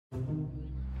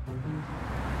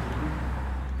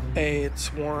Hey,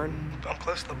 it's Warren. I'm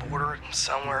close to the border,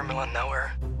 somewhere in the middle of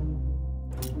nowhere.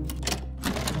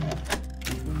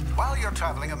 While you're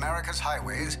traveling America's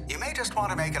highways, you may just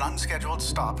want to make an unscheduled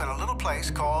stop in a little place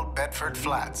called Bedford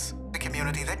Flats, a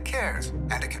community that cares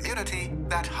and a community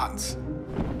that hunts.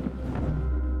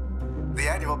 The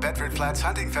annual Bedford Flats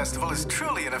Hunting Festival is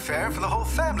truly an affair for the whole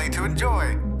family to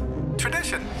enjoy.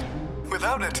 Tradition.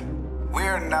 Without it,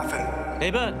 we're nothing.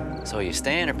 Hey, bud. So are you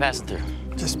staying or passing through?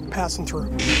 Just passing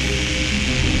through.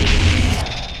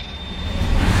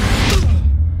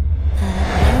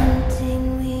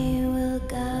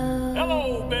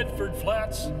 Hello, Bedford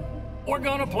Flats. We're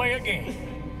gonna play a game.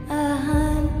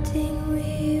 A-hunting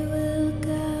we will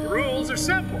go. The rules are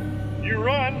simple. You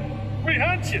run, we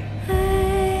hunt you.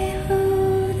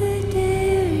 Hi-ho, the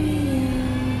dairy-o.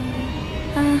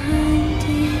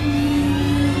 A-hunting we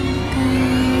will go.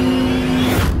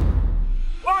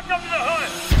 Welcome to the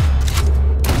hunt.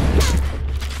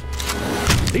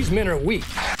 These men are weak.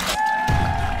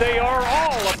 They are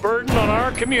all a burden on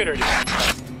our community.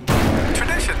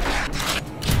 Tradition.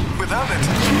 Without it,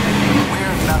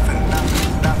 we're nothing.